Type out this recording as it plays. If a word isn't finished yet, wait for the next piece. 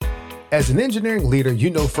As an engineering leader, you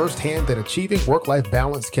know firsthand that achieving work-life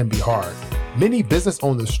balance can be hard. Many business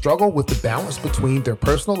owners struggle with the balance between their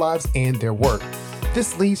personal lives and their work.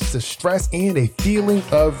 This leads to stress and a feeling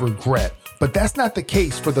of regret. But that's not the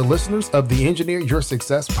case for the listeners of the Engineer Your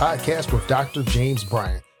Success podcast with Dr. James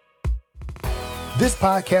Bryant. This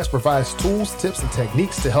podcast provides tools, tips, and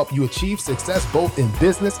techniques to help you achieve success both in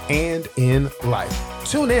business and in life.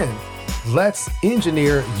 Tune in. Let's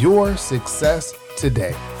engineer your success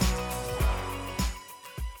today.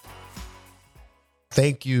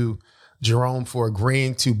 Thank you, Jerome, for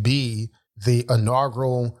agreeing to be the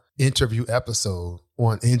inaugural interview episode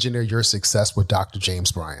on Engineer Your Success with Dr.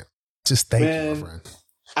 James Bryant. Just thank you, my friend.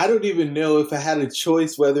 I don't even know if I had a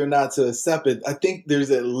choice whether or not to accept it. I think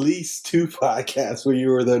there's at least 2 podcasts where you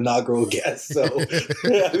were the inaugural guest. So,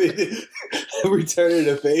 I mean, returning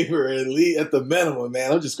a favor at least at the minimum,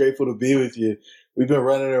 man. I'm just grateful to be with you. We've been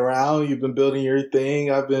running around. You've been building your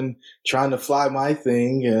thing. I've been trying to fly my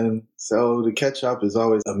thing. And so to catch up is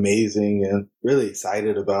always amazing and really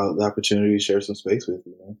excited about the opportunity to share some space with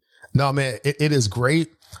you, man. No, man, it is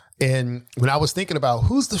great. And when I was thinking about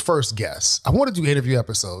who's the first guest, I want to do interview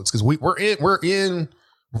episodes because we're in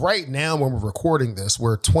right now when we're recording this,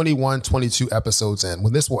 we're 21, 22 episodes in.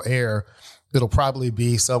 When this will air, it'll probably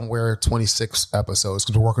be somewhere 26 episodes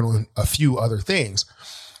because we're working on a few other things.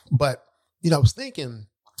 But, I was thinking,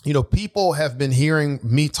 people have been hearing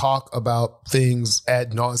me talk about things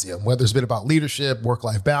ad nauseum, whether it's been about leadership,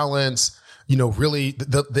 work-life balance, really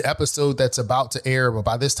the episode that's about to air, but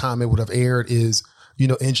by this time it would have aired is,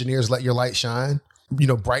 engineers, let your light shine,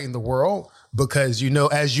 brighten the world. Because,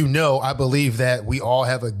 I believe that we all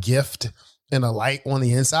have a gift and a light on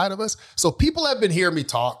the inside of us. So people have been hearing me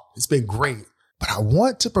talk. It's been great. But I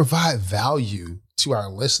want to provide value to our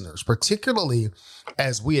listeners, particularly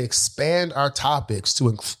as we expand our topics to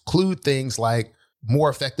include things like more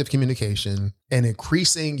effective communication and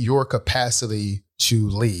increasing your capacity to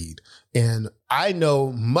lead. And I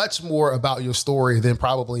know much more about your story than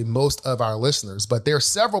probably most of our listeners, but there are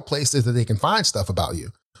several places that they can find stuff about you.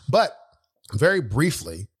 But very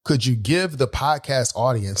briefly, could you give the podcast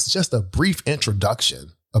audience just a brief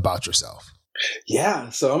introduction about yourself? Yeah.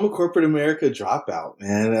 So I'm a corporate America dropout,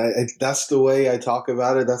 man. That's the way I talk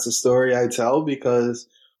about it. That's the story I tell because,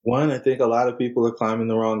 one, I think a lot of people are climbing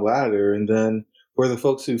the wrong ladder. And then for the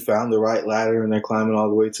folks who found the right ladder and they're climbing all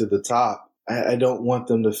the way to the top, I don't want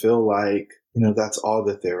them to feel like, that's all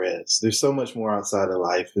that there is. There's so much more outside of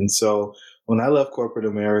life. And so when I left corporate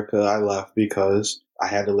America, I left because I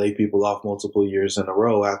had to lay people off multiple years in a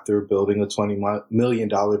row after building a $20 million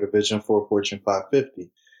division for Fortune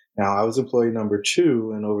 550. Now, I was employee number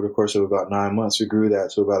 2, and over the course of about 9 months, we grew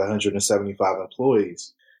that to about 175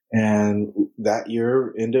 employees. And that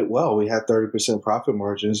year ended well. We had 30% profit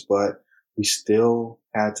margins, but we still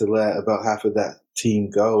had to let about half of that team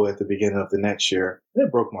go at the beginning of the next year. And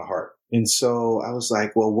it broke my heart. And so I was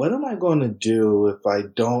like, well, what am I going to do if I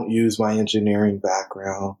don't use my engineering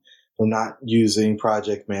background? I'm not using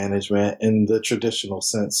project management in the traditional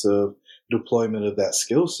sense of deployment of that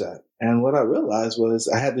skill set. And what I realized was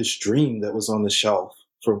I had this dream that was on the shelf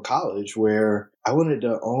from college where I wanted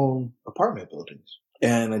to own apartment buildings.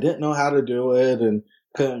 And I didn't know how to do it and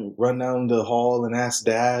couldn't run down the hall and ask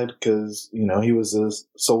dad because, he was a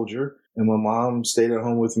soldier and my mom stayed at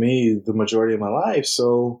home with me the majority of my life.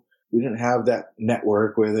 So we didn't have that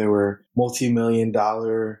network where there were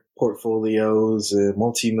multi-million-dollar portfolios and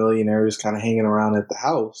multi-millionaires kind of hanging around at the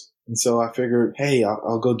house. And so I figured, hey,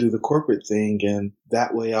 I'll go do the corporate thing and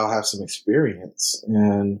that way I'll have some experience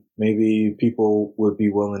and maybe people would be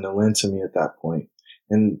willing to lend to me at that point.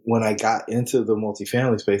 And when I got into the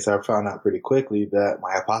multifamily space, I found out pretty quickly that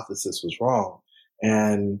my hypothesis was wrong.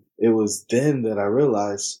 And it was then that I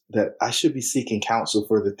realized that I should be seeking counsel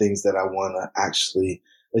for the things that I want to actually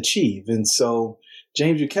achieve. And so,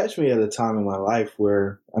 James, you catch me at a time in my life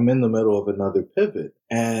where I'm in the middle of another pivot.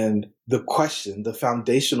 And the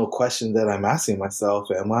foundational question that I'm asking myself,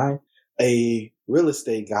 am I a real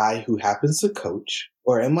estate guy who happens to coach,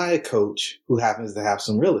 or am I a coach who happens to have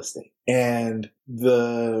some real estate? And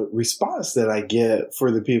the response that I get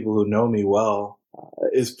for the people who know me well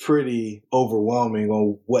is pretty overwhelming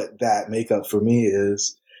on what that makeup for me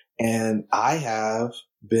is. And I have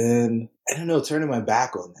been, turning my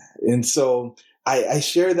back on that. And so I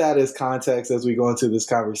share that as context as we go into this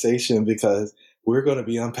conversation because we're going to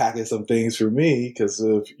be unpacking some things for me because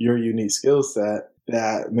of your unique skill set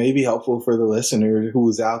that may be helpful for the listener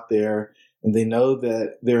who's out there and they know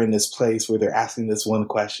that they're in this place where they're asking this one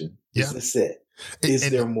question. Yeah. Is this it? Is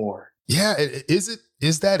there more? Yeah.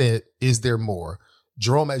 Is that it? Is there more?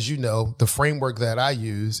 Jerome, as you know, the framework that I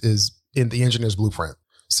use is in the Engineer's Blueprint.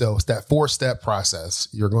 So it's that 4-step process.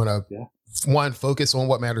 You're going to, one, focus on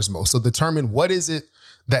what matters most. So determine what is it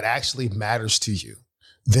that actually matters to you.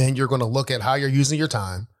 Then you're going to look at how you're using your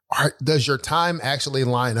time. Does your time actually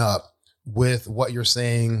line up with what you're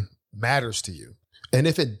saying matters to you? And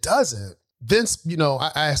if it doesn't, then,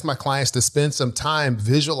 I ask my clients to spend some time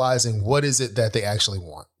visualizing what is it that they actually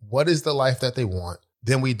want. What is the life that they want?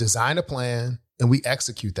 Then we design a plan and we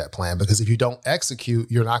execute that plan, because if you don't execute,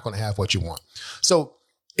 you're not going to have what you want. So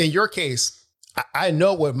in your case, I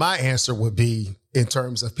know what my answer would be in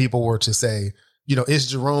terms of people were to say, is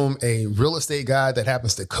Jerome a real estate guy that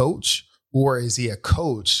happens to coach, or is he a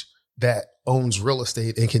coach that owns real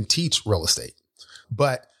estate and can teach real estate?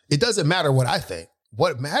 But it doesn't matter what I think.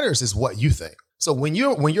 What matters is what you think. So when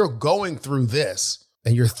you're going through this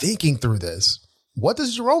and you're thinking through this, what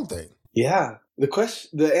does Jerome think? Yeah.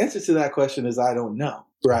 The answer to that question is I don't know,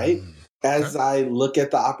 right? As I look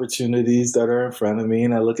at the opportunities that are in front of me,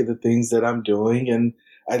 and I look at the things that I'm doing, and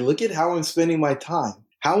I look at how I'm spending my time.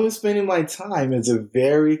 How I'm spending my time is a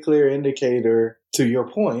very clear indicator, to your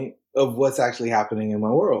point, of what's actually happening in my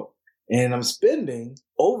world. And I'm spending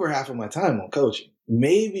over half of my time on coaching,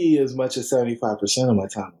 maybe as much as 75% of my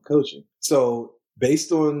time on coaching. So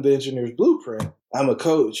based on the Engineer's Blueprint, I'm a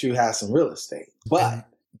coach who has some real estate. But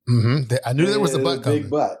I knew there was a but coming.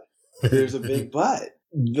 Big but. There's a big but.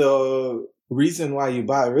 The reason why you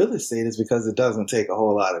buy real estate is because it doesn't take a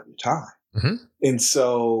whole lot of your time. Mm-hmm. And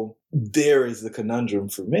so there is the conundrum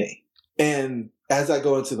for me. And as I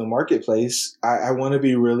go into the marketplace, I want to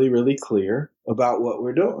be really, really clear about what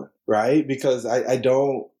we're doing, right? Because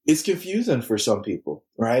it's confusing for some people,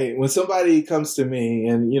 right? When somebody comes to me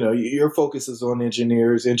and, your focus is on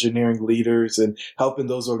engineers, engineering leaders, and helping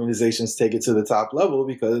those organizations take it to the top level,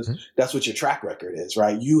 because that's what your track record is,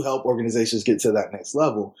 right? You help organizations get to that next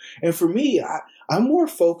level. And for me, I'm more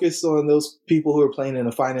focused on those people who are playing in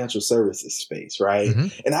the financial services space, right? Mm-hmm.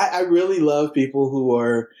 And I really love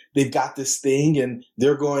people they've got this thing and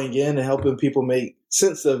they're going in and helping people make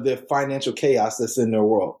sense of the financial chaos that's in their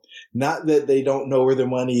world. Not that they don't know where their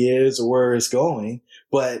money is or where it's going,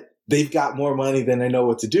 but they've got more money than they know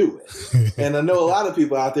what to do with. And I know a lot of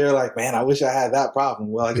people out there are like, man, I wish I had that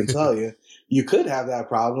problem. Well, I can tell you, you could have that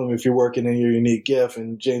problem if you're working in your unique gift,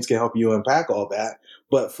 and James can help you unpack all that.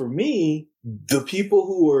 But for me, the people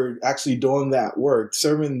who are actually doing that work,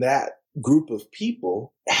 serving that group of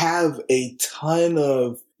people, have a ton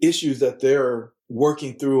of issues that they're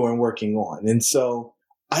working through and working on. And so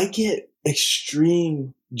I get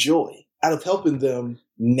extreme joy out of helping them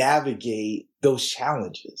navigate those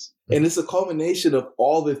challenges. And it's a culmination of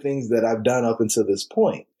all the things that I've done up until this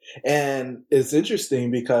point. And it's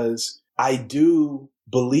interesting because I do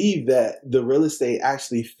believe that the real estate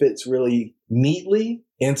actually fits really neatly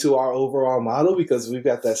into our overall model, because we've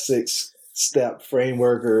got that 6-step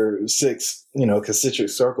framework, or 6, concentric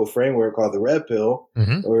circle framework called the Red Pill,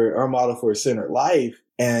 or our model for a centered life.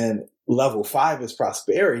 And level 5 is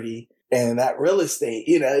prosperity. And that real estate,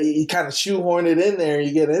 you kind of shoehorn it in there,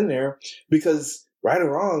 you get in there, because right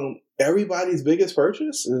or wrong, everybody's biggest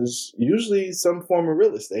purchase is usually some form of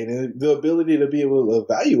real estate. And the ability to be able to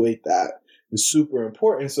evaluate that is super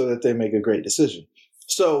important so that they make a great decision.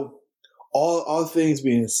 So all things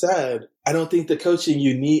being said, I don't think the coaching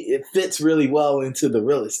it fits really well into the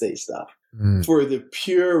real estate stuff. For the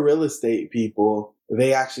pure real estate people,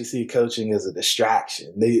 they actually see coaching as a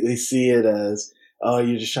distraction. They see it as, oh,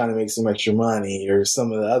 you're just trying to make some extra money, or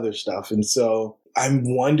some of the other stuff. And so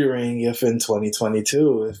I'm wondering if in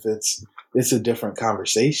 2022, if it's a different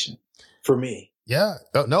conversation for me. Yeah.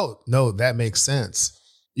 No, that makes sense.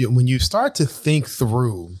 When you start to think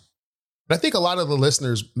through, I think a lot of the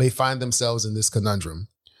listeners may find themselves in this conundrum.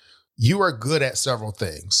 You are good at several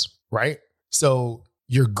things, right? So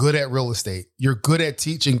you're good at real estate. You're good at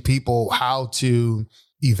teaching people how to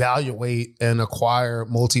evaluate and acquire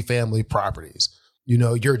multifamily properties.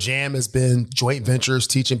 Your jam has been joint ventures,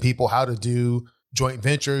 teaching people how to do joint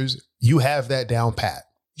ventures. You have that down pat.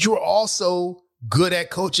 You're also good at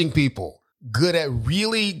coaching people, good at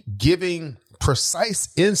really giving precise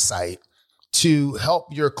insight to help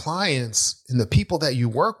your clients and the people that you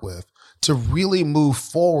work with to really move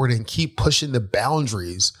forward and keep pushing the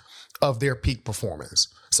boundaries of their peak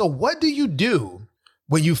performance. So what do you do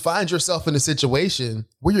when you find yourself in a situation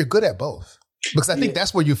where you're good at both? Because I think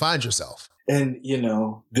that's where you find yourself. And,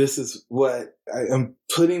 this is what I'm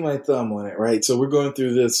putting my thumb on it, right? So we're going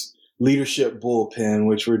through this leadership bullpen,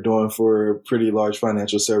 which we're doing for a pretty large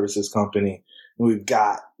financial services company. We've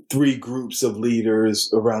got 3 groups of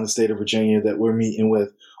leaders around the state of Virginia that we're meeting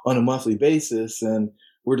with on a monthly basis, and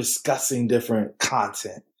we're discussing different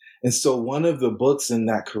content. And so one of the books in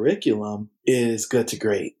that curriculum is Good to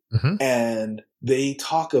Great. Mm-hmm. And they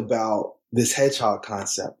talk about this hedgehog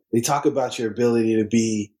concept. They talk about your ability to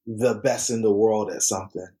be the best in the world at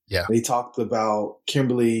something. Yeah. They talked about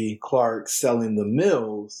Kimberly Clark selling the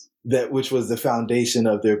mills, which was the foundation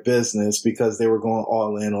of their business because they were going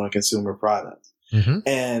all in on consumer products. Mm-hmm.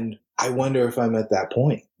 And I wonder if I'm at that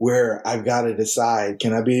point where I've got to decide,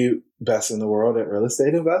 can I be best in the world at real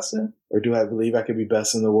estate investing? Or do I believe I could be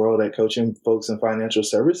best in the world at coaching folks in financial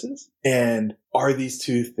services? And are these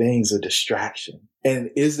two things a distraction?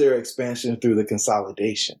 And is there expansion through the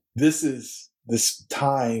consolidation? This is this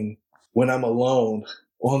time when I'm alone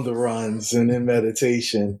on the runs and in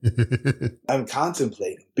meditation, I'm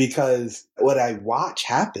contemplating, because what I watch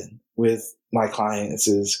happen with my clients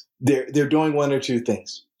is they're doing one or two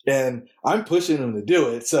things. And I'm pushing them to do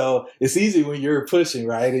it. So it's easy when you're pushing,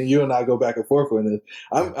 right? And you and I go back and forth with it.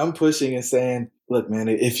 I'm pushing and saying, look, man,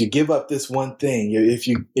 if you give up this one thing, if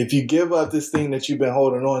you give up this thing that you've been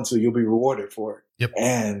holding on to, you'll be rewarded for it. Yep.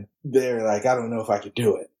 And they're like, I don't know if I could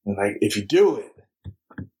do it. And like, if you do it,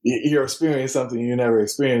 you're experiencing something you never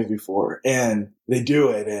experienced before. And they do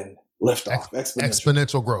it and lift off.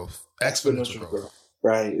 Exponential growth. Exponential growth.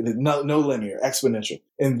 Right. No linear, exponential.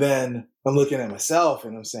 And then I'm looking at myself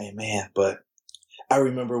and I'm saying, man, but I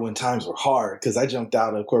remember when times were hard, because I jumped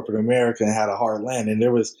out of corporate America and had a hard land, and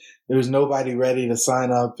there was nobody ready to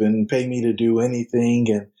sign up and pay me to do anything.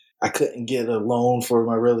 And I couldn't get a loan for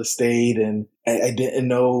my real estate. And I didn't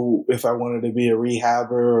know if I wanted to be a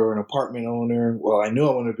rehabber or an apartment owner. Well, I knew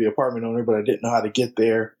I wanted to be an apartment owner, but I didn't know how to get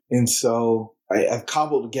there. And so I've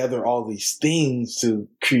cobbled together all these things to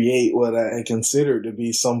create what I consider to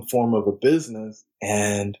be some form of a business.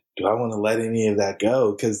 And do I want to let any of that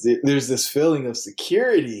go? Because there's this feeling of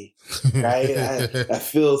security, right? I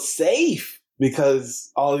feel safe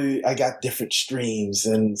because I got different streams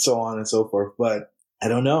and so on and so forth. But I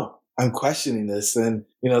don't know. I'm questioning this. And,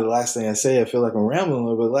 the last thing I say, I feel like I'm rambling a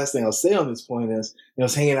little bit. The last thing I'll say on this point is, I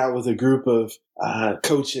was hanging out with a group of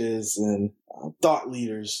coaches and thought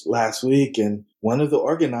leaders last week. And one of the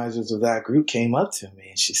organizers of that group came up to me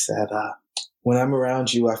and she said, when I'm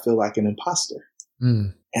around you, I feel like an imposter.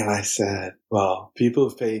 Mm. And I said, well, people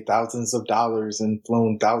have paid thousands of dollars and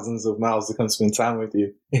flown thousands of miles to come spend time with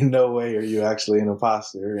you. In no way are you actually an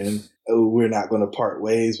imposter. And we're not going to part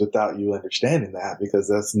ways without you understanding that, because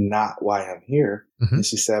that's not why I'm here. Mm-hmm. And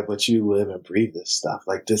she said, but you live and breathe this stuff.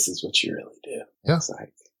 Like, this is what you really do. Yeah. It's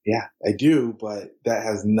like, yeah, I do, but that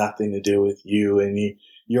has nothing to do with you and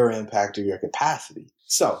your impact or your capacity.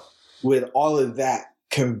 So with all of that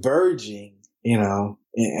converging, am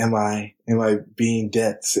I being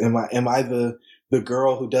dense? Am I the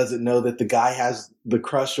girl who doesn't know that the guy has the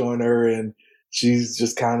crush on her and she's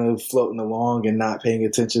just kind of floating along and not paying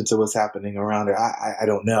attention to what's happening around her? I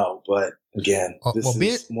don't know. But again, this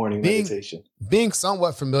is morning meditation. Being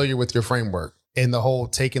somewhat familiar with your framework and the whole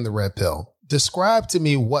taking the red pill, describe to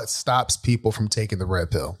me what stops people from taking the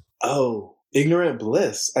red pill. Oh, ignorant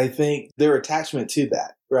bliss. I think their attachment to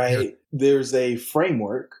that, right? Yeah. There's a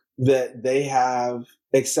framework that they have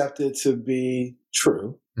accepted to be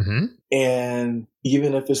true. Mm-hmm. And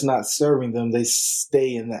even if it's not serving them, they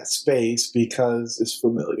stay in that space because it's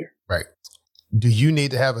familiar. Right. Do you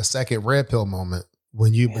need to have a second red pill moment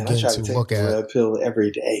when you begin to look at red pill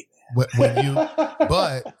every day?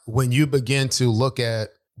 When you begin to look at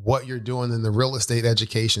what you're doing in the real estate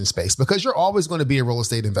education space, because you're always going to be a real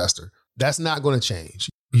estate investor. That's not going to change.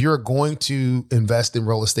 You're going to invest in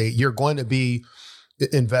real estate. You're going to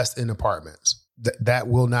invest in apartments. That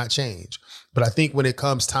will not change. But I think when it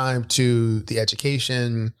comes time to the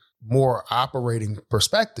education, more operating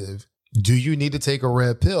perspective, do you need to take a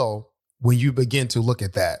red pill when you begin to look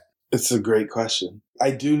at that? It's a great question. I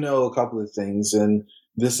do know a couple of things, and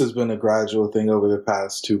this has been a gradual thing over the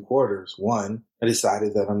past 2 quarters. One, I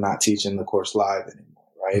decided that I'm not teaching the course live anymore,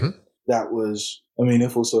 right? Mm-hmm. That was a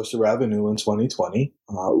meaningful source of revenue in 2020.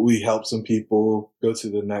 We helped some people go to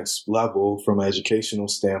the next level from an educational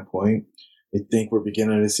standpoint. I think we're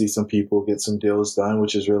beginning to see some people get some deals done,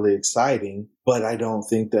 which is really exciting. But I don't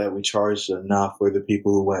think that we charged enough for the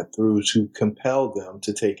people who went through to compel them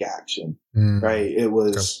to take action, right? It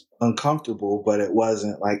was uncomfortable, but it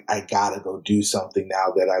wasn't like, I got to go do something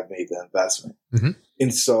now that I've made the investment. Mm-hmm.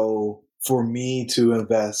 And so for me to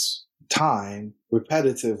invest time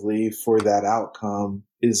repetitively for that outcome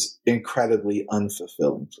is incredibly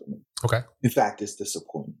unfulfilling for me. Okay. In fact, it's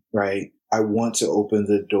disappointing, right? I want to open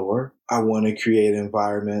the door. I want to create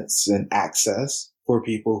environments and access for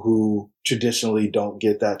people who traditionally don't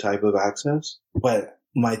get that type of access. But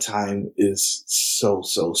my time is so,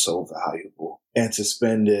 so, so valuable. And to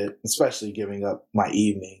spend it, especially giving up my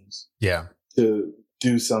evenings to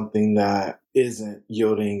do something that isn't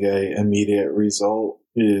yielding a immediate result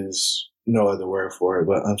is no other word for it,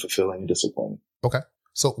 but unfulfilling and disappointing. Okay.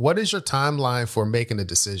 So what is your timeline for making a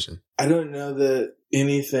decision? I don't know that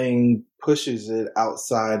anything pushes it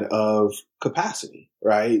outside of capacity,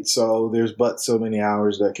 right? So there's but so many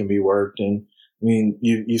hours that can be worked. And I mean,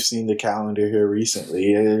 you've seen the calendar here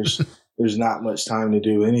recently. There's not much time to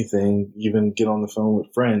do anything, even get on the phone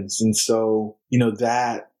with friends. And so,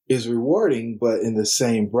 that is rewarding, but in the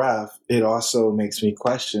same breath, it also makes me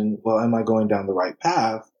question, well, am I going down the right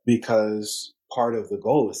path? Because part of the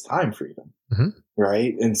goal is time freedom,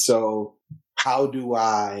 right? And so how do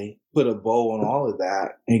I put a bow on all of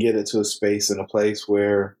that and get it to a space and a place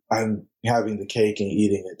where I'm having the cake and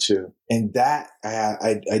eating it too? And that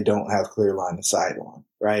I don't have clear line of sight on,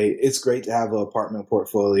 right? It's great to have an apartment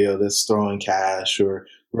portfolio that's throwing cash or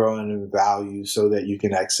growing in value so that you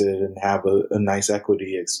can exit and have a nice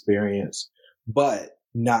equity experience, but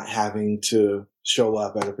not having to show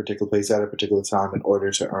up at a particular place at a particular time in order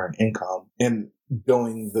to earn income. And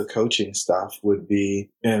doing the coaching stuff would be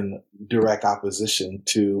in direct opposition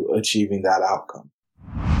to achieving that outcome.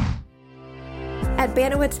 At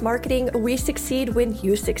Banowitz Marketing, we succeed when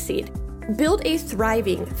you succeed. Build a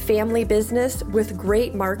thriving family business with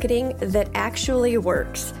great marketing that actually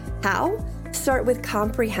works. How? Start with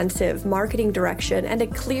comprehensive marketing direction and a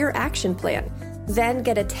clear action plan. Then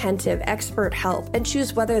get attentive expert help and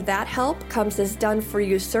choose whether that help comes as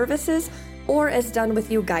done-for-you services or as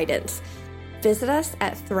done-with-you guidance. Visit us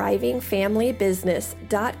at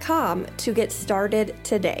thrivingfamilybusiness.com to get started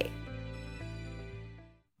today.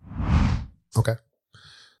 Okay.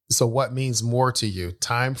 So what means more to you,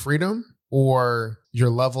 time freedom or your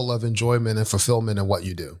level of enjoyment and fulfillment in what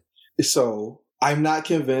you do? So I'm not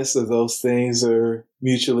convinced that those things are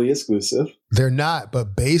mutually exclusive. They're not,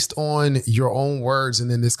 but based on your own words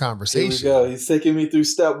and in this conversation. Here we go. He's taking me through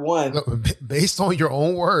step one. Based on your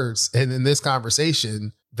own words and in this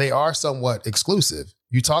conversation, they are somewhat exclusive.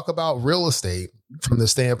 You talk about real estate from the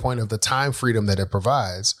standpoint of the time freedom that it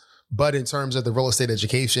provides. But in terms of the real estate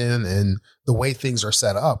education and the way things are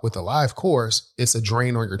set up with a live course, it's a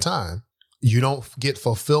drain on your time. You don't get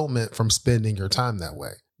fulfillment from spending your time that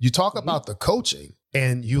way. You talk about the coaching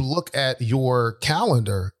and you look at your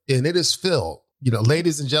calendar and it is filled,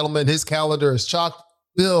 ladies and gentlemen, his calendar is chock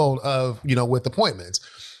filled of, with appointments.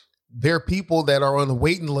 There are people that are on the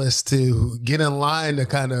waiting list to get in line to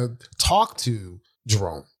kind of talk to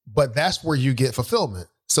Jerome, but that's where you get fulfillment.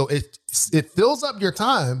 So it fills up your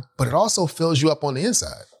time, but it also fills you up on the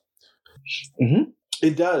inside.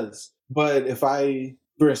 It does. But if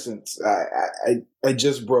for instance, I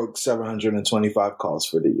just broke 725 calls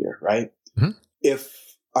for the year, right? If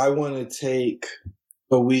I want to take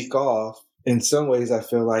a week off, in some ways, I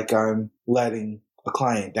feel like I'm letting a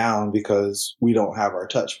client down because we don't have our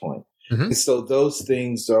touch point. And so those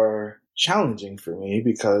things are challenging for me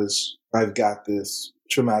because I've got this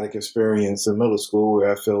traumatic experience in middle school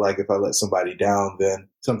where I feel like if I let somebody down, then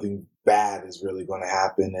something bad is really going to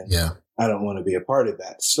happen. And I don't want to be a part of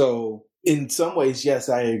that. So in some ways, yes,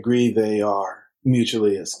 I agree they are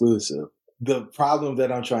mutually exclusive. The problem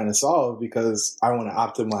that I'm trying to solve, because I want to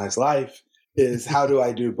optimize life, is how do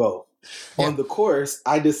I do both? On the course,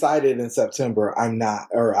 I decided in October, I'm not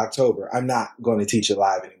going to teach it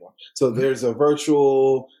live anymore. So there's a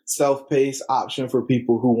virtual self-paced option for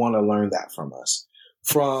people who want to learn that from us.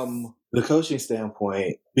 From the coaching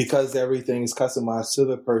standpoint, because everything is customized to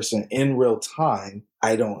the person in real time,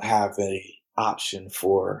 I don't have an option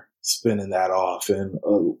for spinning that off. And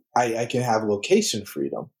I can have location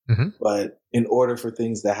freedom, but in order for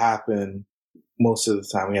things to happen, most of the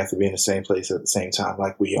time we have to be in the same place at the same time,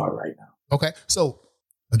 like we are right now. Okay. So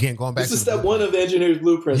again, going back to step one of the engineer's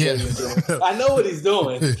blueprint. I know what he's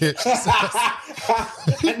doing. I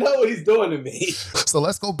know what he's doing to me. So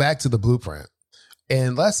let's go back to the blueprint.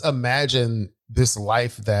 And let's imagine this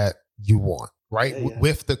life that you want, right? Yeah.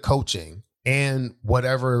 With the coaching and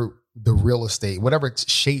whatever the real estate, whatever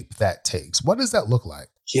shape that takes. What does that look like?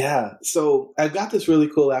 Yeah. So I've got this really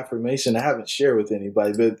cool affirmation I haven't shared with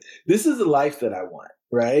anybody, but this is the life that I want,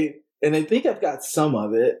 right? And I think I've got some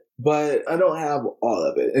of it, but I don't have all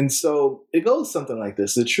of it. And so it goes something like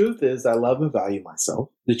this. The truth is I love and value myself.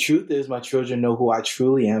 The truth is my children know who I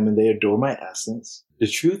truly am and they adore my essence. The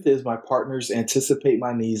truth is my partners anticipate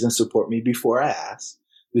my needs and support me before I ask.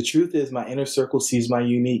 The truth is my inner circle sees my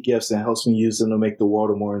unique gifts and helps me use them to make the world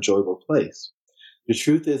a more enjoyable place. The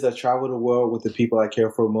truth is I travel the world with the people I care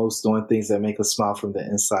for most, doing things that make us smile from the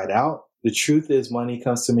inside out. The truth is money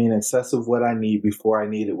comes to me in excess of what I need before I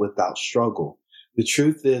need it without struggle. The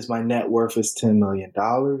truth is my net worth is $10 million.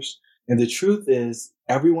 And the truth is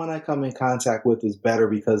everyone I come in contact with is better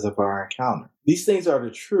because of our encounter. These things are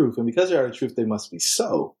the truth. And because they are the truth, they must be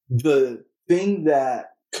so. The thing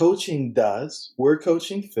that coaching does, where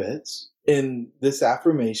coaching fits in this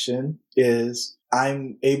affirmation, is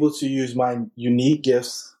I'm able to use my unique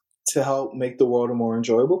gifts to help make the world a more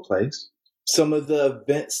enjoyable place. Some of the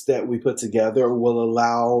events that we put together will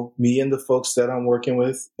allow me and the folks that I'm working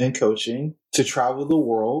with in coaching to travel the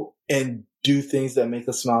world and do things that make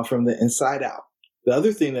us smile from the inside out. The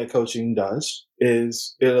other thing that coaching does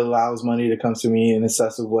is it allows money to come to me in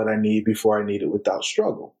excess of what I need before I need it without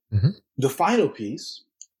struggle. Mm-hmm. The final piece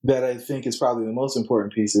that I think is probably the most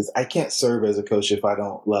important piece is I can't serve as a coach if I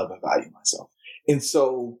don't love and value myself. And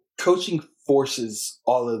so coaching forces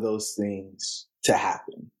all of those things to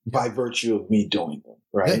happen by virtue of me doing them,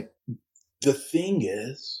 right? Yeah. The thing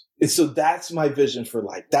is, so that's my vision for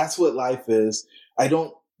life. That's what life is. I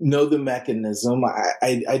don't know the mechanism.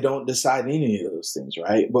 I don't decide any of those things,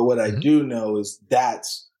 right? But what I do know is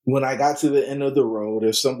that's when I got to the end of the road,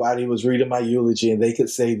 if somebody was reading my eulogy and they could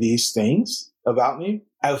say these things about me,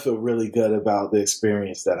 I would feel really good about the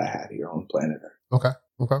experience that I had here on planet Earth.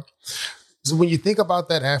 Okay. So when you think about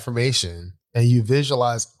that affirmation and you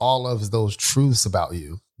visualize all of those truths about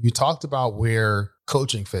you, you talked about where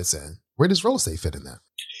coaching fits in. Where does real estate fit in that?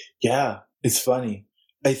 Yeah, it's funny.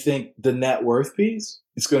 I think the net worth piece,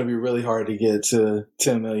 it's going to be really hard to get to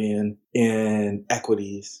 10 million in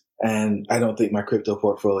equities. And I don't think my crypto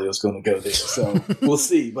portfolio is going to go there. So we'll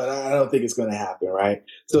see, but I don't think it's going to happen, right?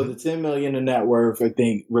 So the 10 million in net worth, I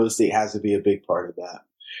think real estate has to be a big part of that.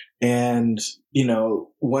 And,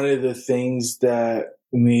 one of the things that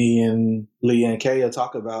me and Leah and Kaya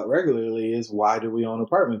talk about regularly is why do we own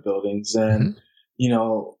apartment buildings? And,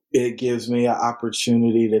 it gives me an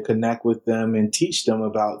opportunity to connect with them and teach them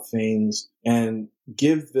about things and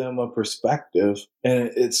give them a perspective.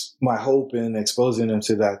 And it's my hope in exposing them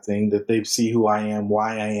to that thing that they see who I am,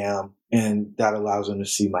 why I am, and that allows them to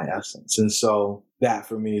see my essence. And so that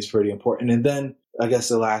for me is pretty important. And then I guess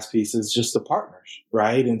the last piece is just the partners,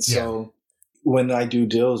 right? And so when I do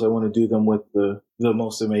deals, I want to do them with the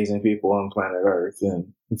most amazing people on planet Earth.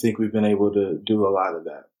 And I think we've been able to do a lot of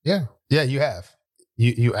that. Yeah. Yeah, you have.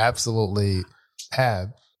 You absolutely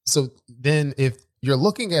have. So then if you're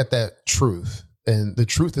looking at that truth and the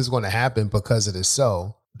truth is going to happen because it is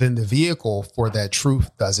so, then the vehicle for that truth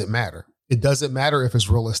doesn't matter. It doesn't matter if it's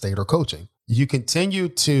real estate or coaching. You continue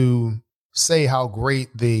to say how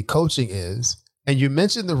great the coaching is. And you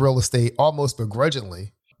mentioned the real estate almost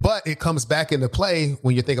begrudgingly, but it comes back into play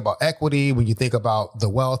when you think about equity, when you think about the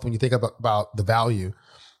wealth, when you think about the value.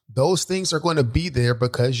 Those things are going to be there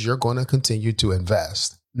because you're going to continue to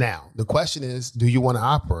invest. Now, the question is, do you want to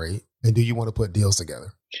operate and do you want to put deals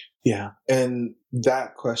together? Yeah. And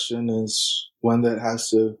that question is one that has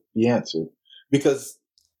to be answered because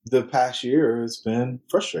the past year has been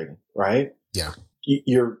frustrating, right? Yeah.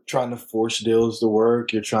 You're trying to force deals to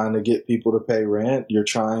work. You're trying to get people to pay rent. You're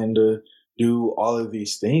trying to do all of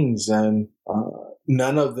these things and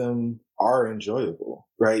none of them are enjoyable,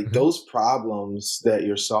 right? Mm-hmm. Those problems that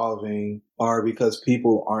you're solving are because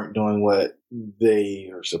people aren't doing what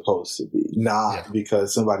they are supposed to be, not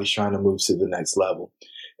because somebody's trying to move to the next level.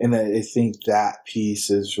 And I think that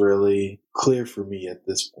piece is really clear for me at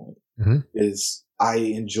this point, is I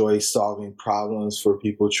enjoy solving problems for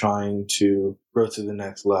people trying to grow to the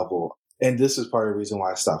next level. And this is part of the reason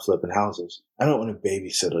why I stopped flipping houses. I don't want to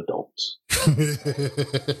babysit adults.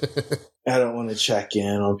 I don't want to check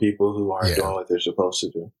in on people who aren't doing what they're supposed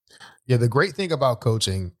to do. Yeah, the great thing about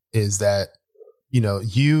coaching is that,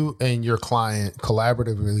 you and your client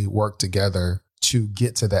collaboratively work together to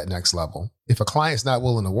get to that next level. If a client's not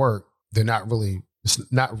willing to work,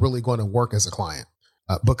 it's not really going to work as a client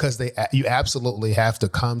because you absolutely have to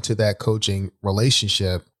come to that coaching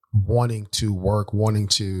relationship wanting to work, wanting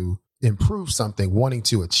to improve something, wanting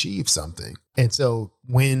to achieve something. And so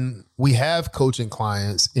when we have coaching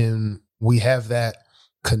clients and we have that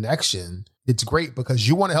connection, it's great because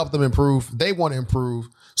you want to help them improve. They want to improve.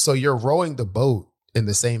 So you're rowing the boat in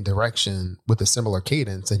the same direction with a similar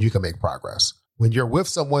cadence and you can make progress. When you're with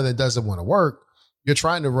someone that doesn't want to work, you're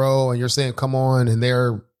trying to row and you're saying, come on, and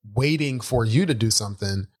they're waiting for you to do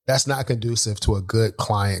something. That's not conducive to a good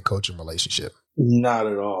client coaching relationship. Not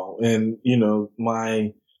at all. And,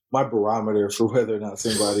 my barometer for whether or not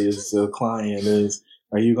somebody is a client is,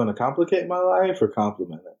 are you going to complicate my life or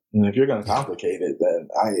compliment it? And if you're going to complicate it, then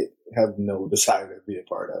I have no desire to be a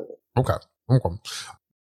part of it. Okay.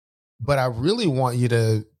 But I really want you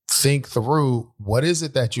to think through what is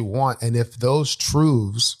it that you want. And if those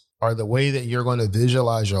truths are the way that you're going to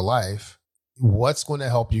visualize your life, what's going to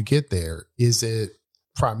help you get there? Is it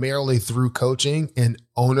primarily through coaching and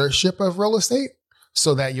ownership of real estate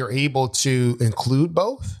so that you're able to include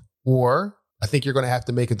both? Or I think you're going to have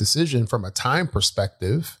to make a decision from a time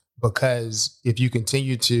perspective, because if you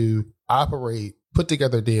continue to operate, put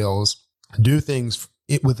together deals, do things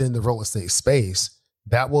within the real estate space,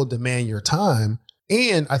 that will demand your time.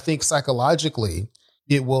 And I think psychologically,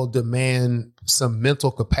 it will demand some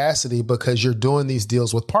mental capacity because you're doing these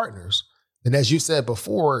deals with partners. And as you said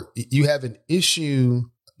before, you have an issue,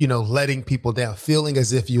 letting people down, feeling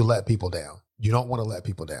as if you let people down. You don't want to let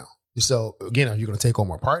people down. So again, are you going to take on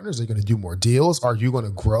more partners? Are you going to do more deals? Are you going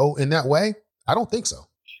to grow in that way? I don't think so.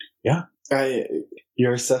 Yeah.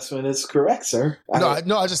 Your assessment is correct, sir. I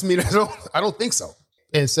just mean, I don't think so.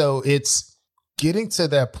 And so it's getting to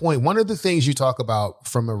that point. One of the things you talk about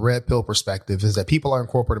from a red pill perspective is that people are in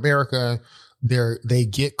corporate America. They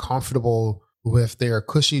get comfortable with their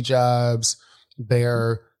cushy jobs.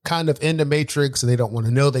 They're kind of in the matrix and they don't want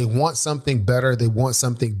to know. They want something better. They want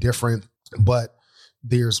something different, but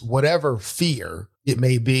there's whatever fear it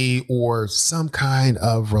may be or some kind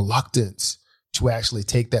of reluctance to actually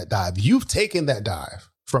take that dive. You've taken that dive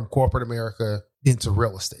from corporate America into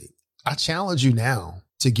real estate. I challenge you now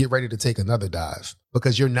to get ready to take another dive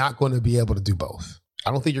because you're not going to be able to do both.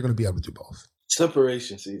 I don't think you're going to be able to do both.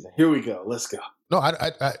 Separation season. Here we go. Let's go. No,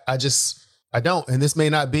 I don't. And this may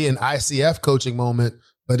not be an ICF coaching moment,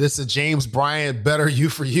 but it's a James Bryant better you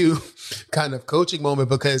for you kind of coaching moment,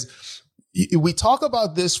 because we talk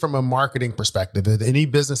about this from a marketing perspective. And any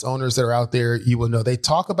business owners that are out there, you will know they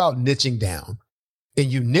talk about niching down, and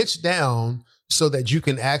you niche down so that you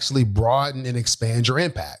can actually broaden and expand your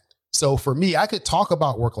impact. So for me, I could talk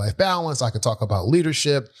about work-life balance. I could talk about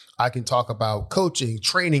leadership. I can talk about coaching,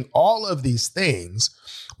 training, all of these things.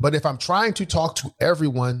 But if I'm trying to talk to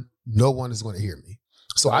everyone, no one is going to hear me.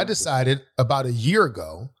 So I decided about a year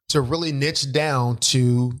ago to really niche down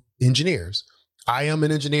to engineers. I am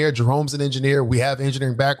an engineer. Jerome's an engineer. We have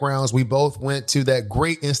engineering backgrounds. We both went to that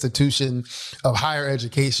great institution of higher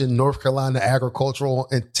education, North Carolina Agricultural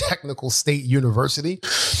and Technical State University.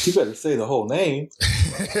 You better say the whole name.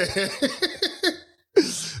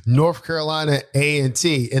 North Carolina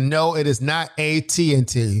A&T. And no, it is not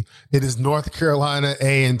AT&T. It is North Carolina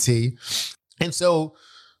A&T. And so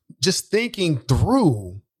just thinking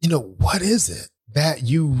through, what is it that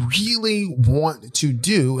you really want to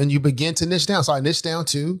do? And you begin to niche down. So I niched down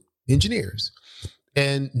to engineers.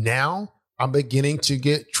 And now I'm beginning to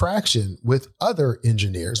get traction with other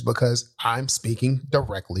engineers because I'm speaking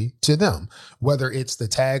directly to them. Whether it's the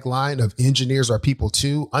tagline of engineers are people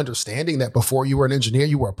too, understanding that before you were an engineer,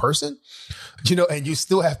 you were a person, and you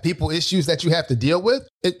still have people issues that you have to deal with.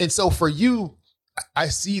 And so for you, I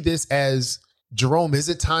see this as, Jerome, is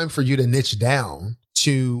it time for you to niche down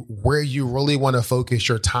to where you really want to focus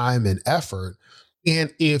your time and effort?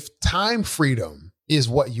 And if time freedom is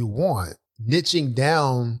what you want, niching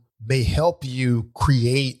down may help you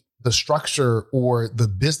create the structure or the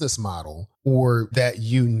business model or that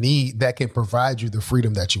you need that can provide you the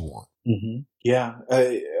freedom that you want. Mm-hmm. Yeah.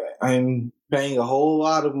 I'm paying a whole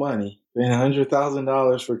lot of money,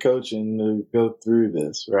 $100,000 for coaching to go through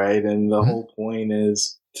this, right? And the whole point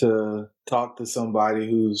is to talk to somebody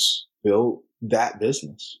who's built that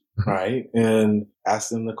business, right? And ask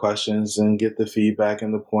them the questions and get the feedback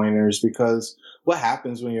and the pointers, because what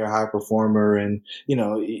happens when you're a high performer and,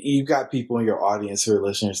 you've got people in your audience who are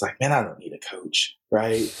listeners like, man, I don't need a coach,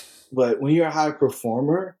 right? But when you're a high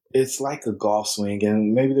performer, it's like a golf swing.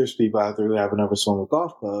 And maybe there's people out there who have never swung a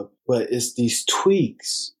golf club, but it's these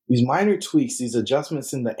tweaks, these minor tweaks, these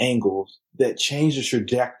adjustments in the angles that change the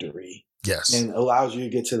trajectory. Yes. And allows you to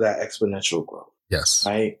get to that exponential growth. Yes.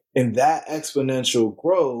 Right. And that exponential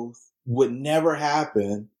growth would never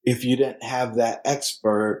happen if you didn't have that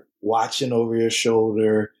expert watching over your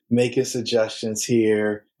shoulder, making suggestions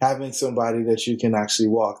here, having somebody that you can actually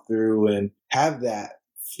walk through and have that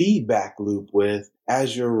feedback loop with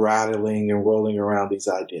as you're rattling and rolling around these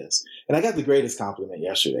ideas. And I got the greatest compliment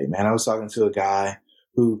yesterday, man. I was talking to a guy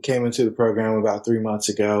who came into the program about 3 months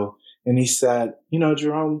ago, and he said,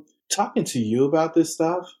 Jerome, talking to you about this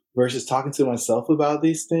stuff versus talking to myself about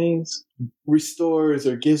these things restores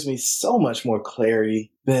or gives me so much more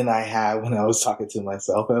clarity than I had when I was talking to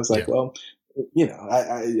myself. And I was like, well,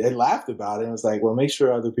 I laughed about it. I was like, well, make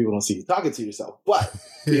sure other people don't see you talking to yourself. But,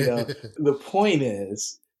 the point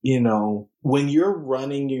is, when you're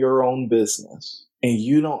running your own business and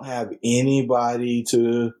you don't have anybody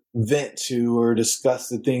to vent to or discuss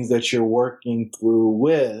the things that you're working through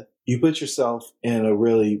with, you put yourself in a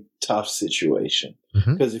really tough situation.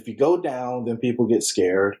 Because if you go down, then people get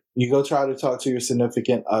scared. You go try to talk to your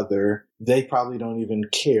significant other. They probably don't even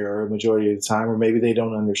care a majority of the time, or maybe they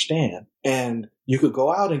don't understand. And you could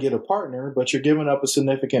go out and get a partner, but you're giving up a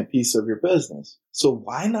significant piece of your business. So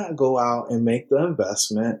why not go out and make the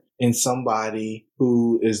investment in somebody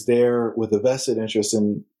who is there with a vested interest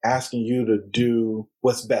in asking you to do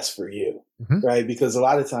what's best for you, right? Because a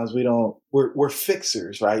lot of times we're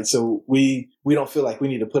fixers, right? So we don't feel like we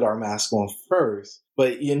need to put our mask on first,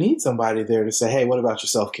 but you need somebody there to say, hey, what about your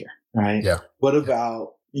self-care, right? Yeah. What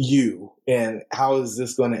about you? And how is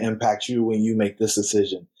this going to impact you when you make this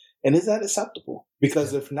decision? And is that acceptable?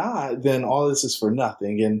 Because if not, then all this is for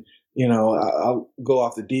nothing. And, I'll go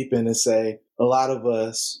off the deep end and say a lot of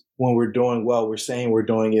us, when we're doing well, we're saying we're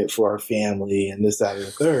doing it for our family and this, that, and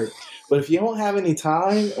the third. But if you don't have any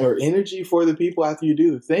time or energy for the people after you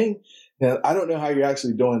do the thing, then I don't know how you're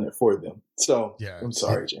actually doing it for them. So I'm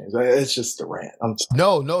sorry, James. It's just a rant. I'm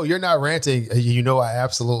sorry. No, you're not ranting. I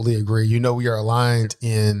absolutely agree. We are aligned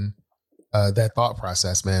in that thought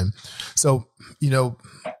process, man. So,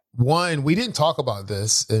 one, we didn't talk about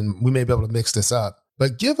this, and we may be able to mix this up,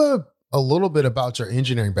 but give a little bit about your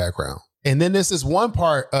engineering background. And then this is one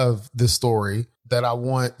part of the story that I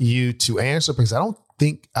want you to answer, because I don't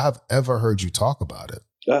think I've ever heard you talk about it.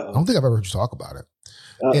 Uh-oh. I don't think I've ever heard you talk about it.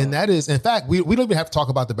 Uh-oh. And that is, in fact, we don't even have to talk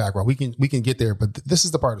about the background. We can get there, but this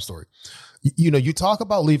is the part of the story. You talk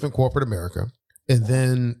about leaving corporate America and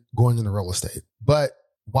then going into real estate. But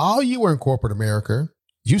while you were in corporate America,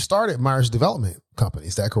 you started Myers Development Company.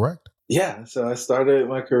 Is that correct? Yeah. So I started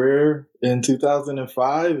my career in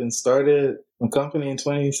 2005 and started my company in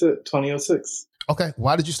 2006. Okay.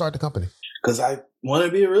 Why did you start the company? Because I want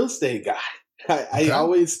to be a real estate guy. I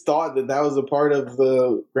always thought that was a part of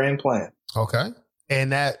the grand plan. Okay.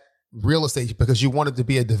 And that real estate, because you wanted to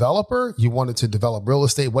be a developer, you wanted to develop real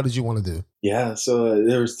estate. What did you want to do? Yeah. So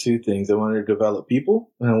there was two things. I wanted to develop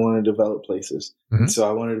people and I wanted to develop places. Mm-hmm. So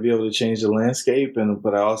I wanted to be able to change the landscape,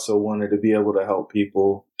 but I also wanted to be able to help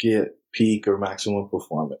people get peak or maximum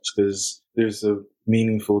performance, because there's a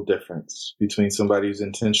meaningful difference between somebody who's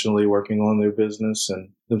intentionally working on their business and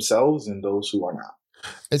themselves and those who are not.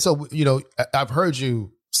 And so, I've heard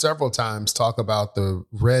you several times talk about the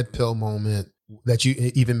red pill moment that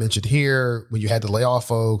you even mentioned here when you had to lay off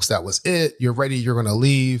folks. That was it. You're ready. You're going to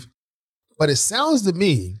leave. But it sounds to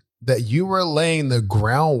me that you were laying the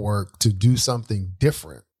groundwork to do something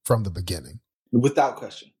different from the beginning. Without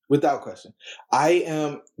question. Without question. I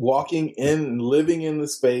am walking in, living in the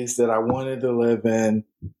space that I wanted to live in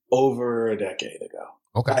over a decade ago.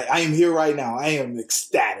 Okay. I am here right now. I am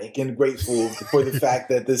ecstatic and grateful for the fact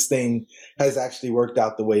that this thing has actually worked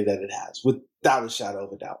out the way that it has, without a shadow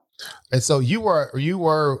of a doubt. And so you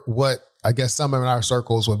were what I guess some in our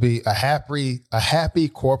circles would be a happy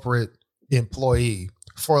corporate employee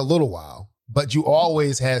for a little while, but you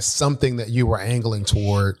always had something that you were angling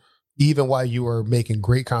toward, even while you were making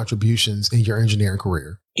great contributions in your engineering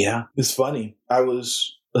career. Yeah, it's funny. I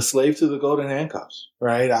was a slave to the golden handcuffs,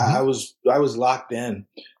 right? Mm-hmm. I was locked in.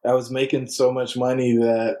 I was making so much money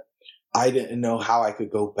that I didn't know how I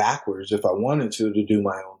could go backwards if I wanted to do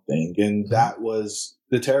my own thing. And that was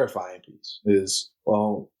the terrifying piece is,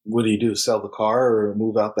 well, what do? Sell the car or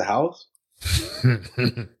move out the house?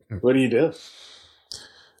 What do you do?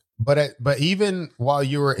 But even while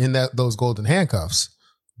you were in those golden handcuffs,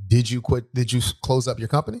 did you quit? Did you close up your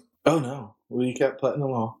company? Oh no, we kept putting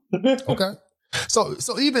along. Okay.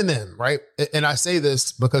 So even then, right? And I say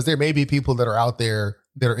this because there may be people that are out there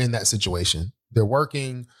that are in that situation. They're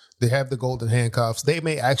working, they have the golden handcuffs. They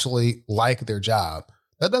may actually like their job.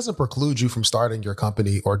 That doesn't preclude you from starting your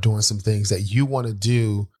company or doing some things that you want to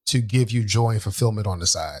do to give you joy and fulfillment on the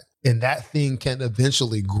side. And that thing can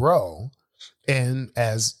eventually grow. And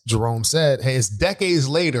as Jerome said, hey, it's decades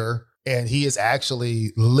later, and he is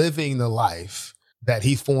actually living the life that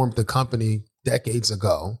he formed the company decades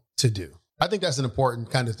ago to do. I think that's an important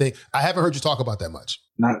kind of thing. I haven't heard you talk about that much.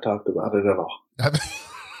 Not talked about it at all.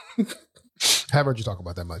 Haven't heard you talk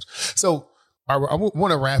about that much. So I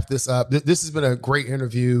want to wrap this up. This has been a great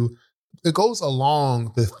interview. It goes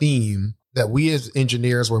along the theme that we as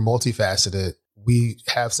engineers, we're multifaceted. We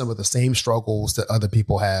have some of the same struggles that other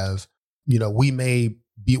people have. We may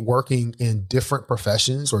be working in different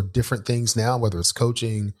professions or different things now, whether it's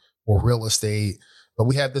coaching or real estate, but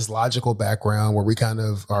we have this logical background where we kind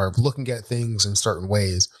of are looking at things in certain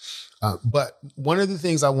ways. But one of the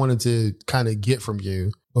things I wanted to kind of get from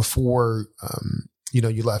you before,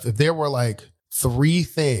 you left, if there were like 3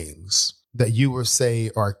 things that you would say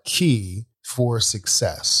are key for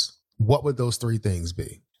success, what would those 3 things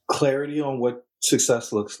be? Clarity on what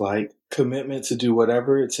success looks like, commitment to do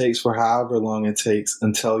whatever it takes for however long it takes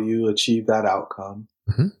until you achieve that outcome.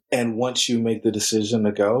 Mm-hmm. And once you make the decision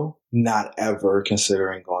to go, not ever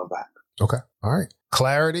considering going back. Okay. All right.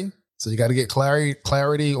 Clarity. So you got to get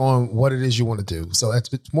clarity on what it is you want to do. So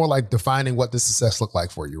it's more like defining what does success look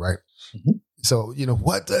like for you, right? Mm-hmm. So,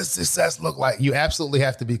 what does success look like? You absolutely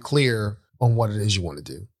have to be clear on what it is you want to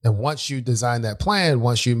do. And once you design that plan,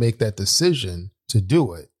 once you make that decision to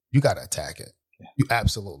do it, you got to attack it. Yeah. You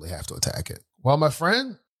absolutely have to attack it. Well, my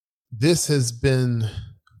friend, this has been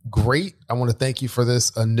great. I want to thank you for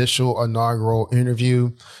this inaugural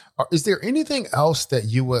interview. Is there anything else that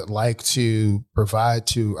you would like to provide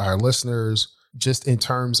to our listeners just in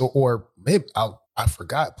terms of, or maybe I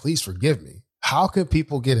forgot, please forgive me. How can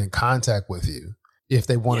people get in contact with you if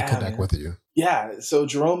they want to connect with you? Yeah. So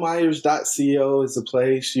JeromeMyers.co is the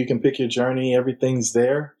place. You can pick your journey. Everything's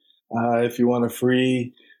there. If you want a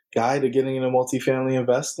free guide to getting into multifamily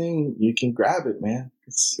investing, you can grab it, man.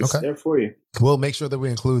 It's there for you. We'll make sure that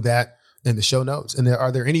we include that in the show notes. And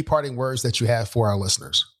are there any parting words that you have for our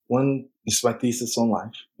listeners? One is my thesis on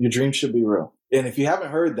life. Your dream should be real. And if you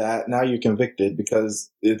haven't heard that, now you're convicted because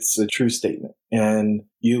it's a true statement. And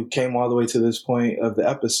you came all the way to this point of the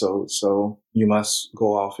episode. So you must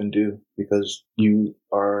go off and do because you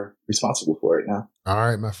are responsible for it now. All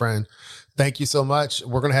right, my friend. Thank you so much.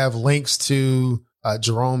 We're going to have links to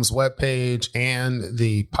Jerome's webpage and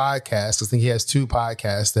the podcast. I think he has 2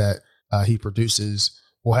 podcasts that he produces.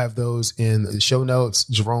 We'll have those in the show notes.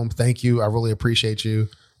 Jerome, thank you. I really appreciate you.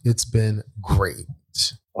 It's been great.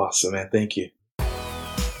 Awesome, man. Thank you.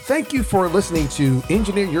 Thank you for listening to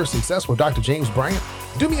Engineer Your Success with Dr. James Bryant.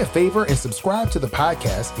 Do me a favor and subscribe to the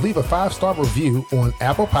podcast. Leave a 5-star review on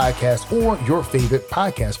Apple Podcasts or your favorite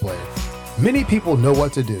podcast player. Many people know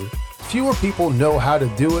what to do. Fewer people know how to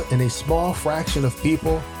do it, and a small fraction of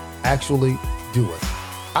people actually do it.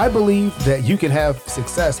 I believe that you can have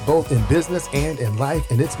success both in business and in life,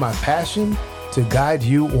 and it's my passion to guide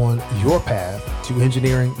you on your path to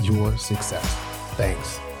engineering your success.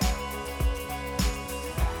 Thanks.